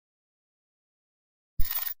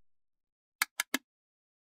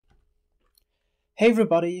Hey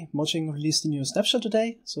everybody, Mojang released a new snapshot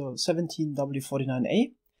today, so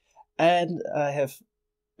 17W49A, and I have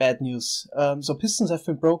bad news. So pistons have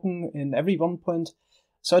been broken in every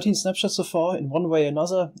 1.13 snapshot so far in one way or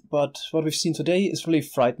another, but what we've seen today is really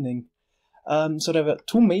frightening. So there were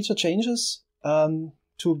two major changes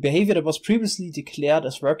to behavior that was previously declared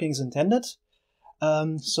as working as intended.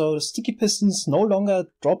 So the sticky pistons no longer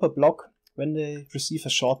drop a block when they receive a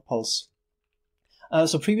short pulse.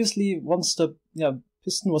 So previously, once the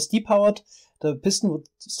piston was depowered, the piston would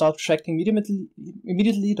start retracting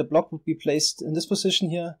immediately. The block would be placed in this position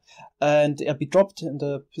here, and be dropped, and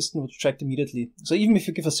the piston would retract immediately. So even if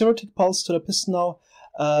you give a zero-tick pulse to the piston now,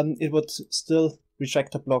 it would still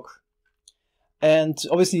retract the block. And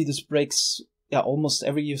obviously, this breaks almost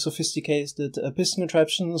every sophisticated piston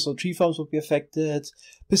contraption. So tree farms would be affected,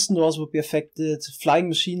 piston doors would be affected, flying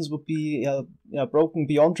machines would be broken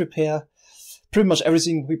beyond repair. Pretty much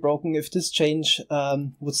everything would be broken if this change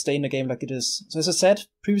would stay in the game like it is. So as I said,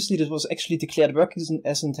 previously this was actually declared working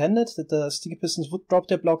as intended, that the sticky pistons would drop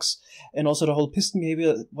their blocks, and also the whole piston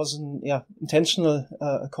behavior was intentional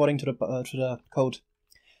according to the code.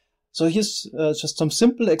 So here's just some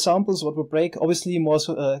simple examples what would break. Obviously more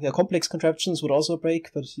complex contraptions would also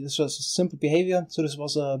break, but here's just a simple behavior. So this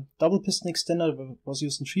was a double piston extender that was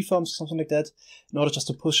used in tree farms or something like that, in order just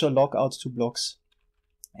to push a log out 2 blocks.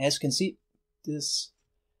 As you can see, this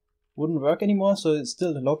wouldn't work anymore, so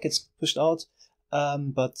still the log gets pushed out,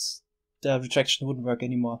 but the retraction wouldn't work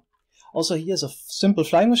anymore. Also here's a simple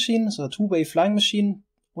flying machine, so a two-way flying machine.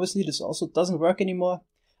 Obviously this also doesn't work anymore,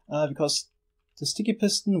 because the sticky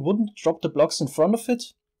piston wouldn't drop the blocks in front of it,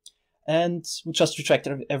 and would just retract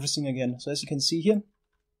everything again. So as you can see here,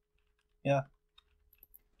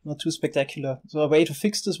 not too spectacular. So a way to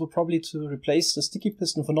fix this would probably to replace the sticky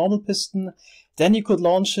piston for normal piston. Then you could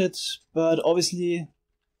launch it, but obviously in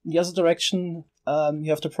the other direction you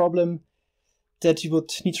have the problem that you would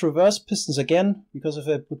need to reverse pistons again, because if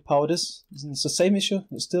I would power this, it's the same issue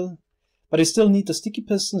but you still need the sticky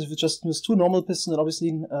pistons. If you just use 2 normal pistons, then obviously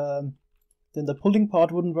then the pulling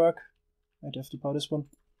part wouldn't work. I'd have to power this one.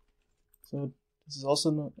 So this is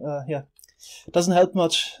also it doesn't help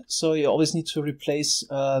much, so you always need to replace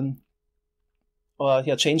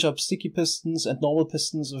change up sticky pistons and normal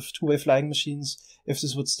pistons with two-way flying machines if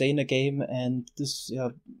this would stay in the game, and this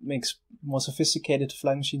makes more sophisticated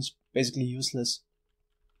flying machines basically useless.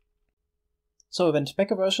 So I went back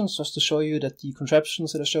a version just to show you that the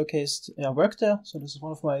contraptions that I showcased work there. So this is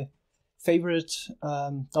one of my favorite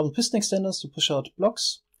double piston extenders to push out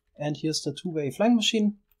blocks, and here's the two-way flying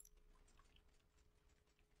machine,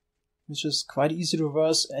 which is quite easy to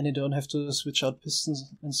reverse, and you don't have to switch out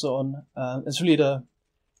pistons and so on. It's really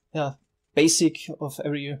the basic of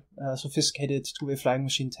every sophisticated two-way flying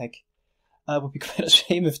machine tech. It would be quite a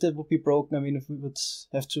shame if that would be broken. I mean, if we would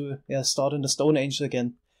have to start in the Stone Age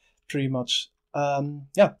again, pretty much.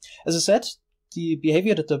 As I said, the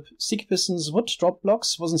behavior that the sticky pistons would drop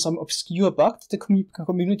blocks wasn't some obscure bug that the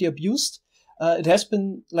community abused. It has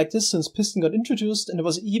been like this since piston got introduced, and it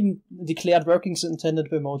was even declared working as intended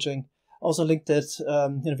by Mojang. Also linked that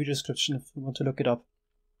in the video description if you want to look it up.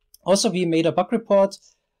 Also, we made a bug report,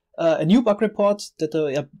 a new bug report that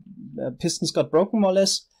the pistons got broken more or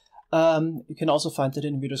less. You can also find that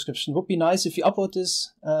in the video description. Would be nice if you upvote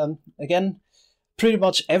this. Again, pretty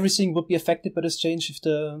much everything would be affected by this change if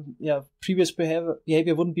the previous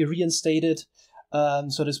behavior wouldn't be reinstated.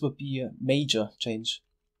 So this would be a major change.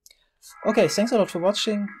 Okay, thanks a lot for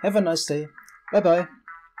watching. Have a nice day. Bye bye.